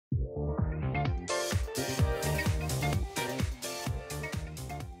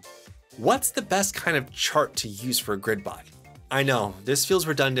What's the best kind of chart to use for a grid bot? I know, this feels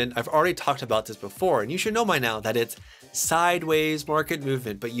redundant. I've already talked about this before, and you should know by now that it's sideways market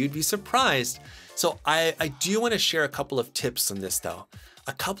movement, but you'd be surprised. So I do want to share a couple of tips on this though.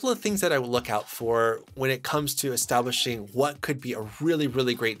 A couple of things that I would look out for when it comes to establishing what could be a really,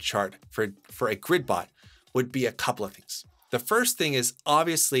 really great chart for a grid bot would be a couple of things. The first thing is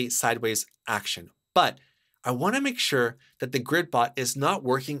obviously sideways action, but I want to make sure that the grid bot is not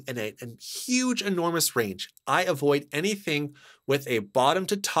working in a huge, enormous range. I avoid anything with a bottom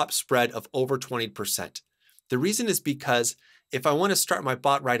to top spread of over 20%. The reason is because if I want to start my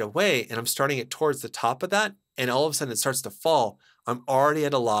bot right away and I'm starting it towards the top of that, and all of a sudden it starts to fall, I'm already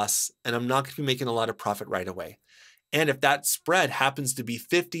at a loss and I'm not going to be making a lot of profit right away. And if that spread happens to be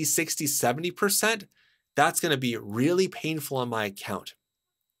 50, 60, 70%, that's going to be really painful on my account.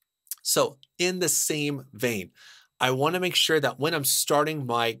 So in the same vein, I want to make sure that when I'm starting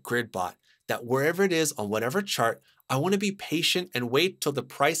my grid bot, that wherever it is on whatever chart, I want to be patient and wait till the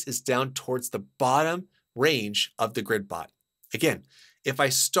price is down towards the bottom range of the grid bot. Again, if I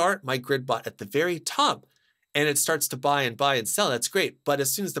start my grid bot at the very top and it starts to buy and sell, that's great. But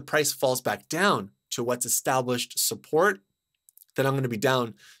as soon as the price falls back down to what's established support, then I'm going to be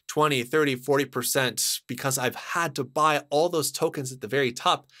down 20, 30, 40% because I've had to buy all those tokens at the very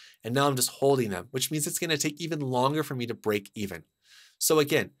top and now I'm just holding them, which means it's going to take even longer for me to break even. So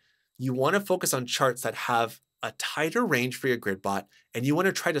again, you want to focus on charts that have a tighter range for your grid bot, and you want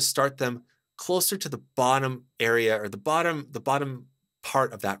to try to start them closer to the bottom area or the bottom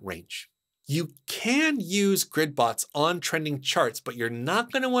part of that range. You can use grid bots on trending charts, but you're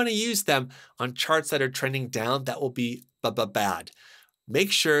not going to want to use them on charts that are trending down. That will be bad.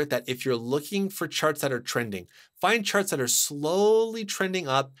 Make sure that if you're looking for charts that are trending, find charts that are slowly trending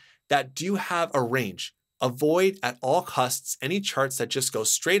up that do have a range. Avoid at all costs any charts that just go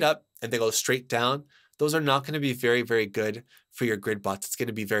straight up and they go straight down. Those are not going to be very, very good for your grid bots. It's going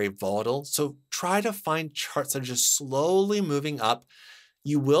to be very volatile. So try to find charts that are just slowly moving up.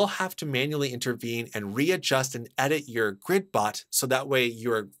 You will have to manually intervene and readjust and edit your grid bot so that way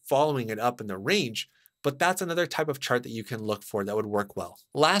you're following it up in the range. But that's another type of chart that you can look for that would work well.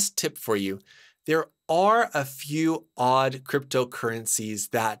 Last tip for you, there are a few odd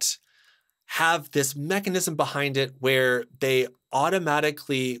cryptocurrencies that have this mechanism behind it where they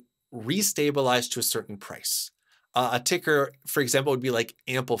automatically restabilize to a certain price. A ticker, for example, would be like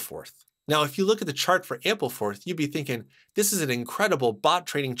Ampleforth. Now, if you look at the chart for Ampleforth, you'd be thinking, this is an incredible bot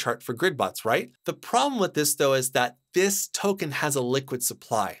trading chart for grid bots, right? The problem with this though is that this token has a liquid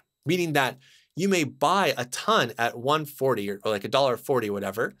supply, meaning that you may buy a ton at 140 or like $1.40,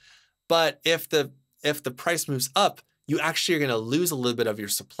 whatever. But if the price moves up, you actually are going to lose a little bit of your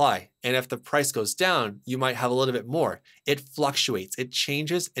supply. And if the price goes down, you might have a little bit more. It fluctuates, it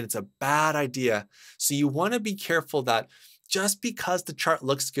changes, and it's a bad idea. So you want to be careful that just because the chart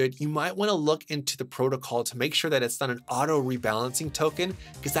looks good, you might want to look into the protocol to make sure that it's not an auto rebalancing token,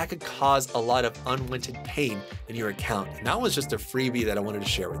 because that could cause a lot of unwanted pain in your account. And that was just a freebie that I wanted to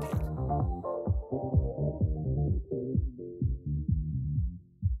share with you.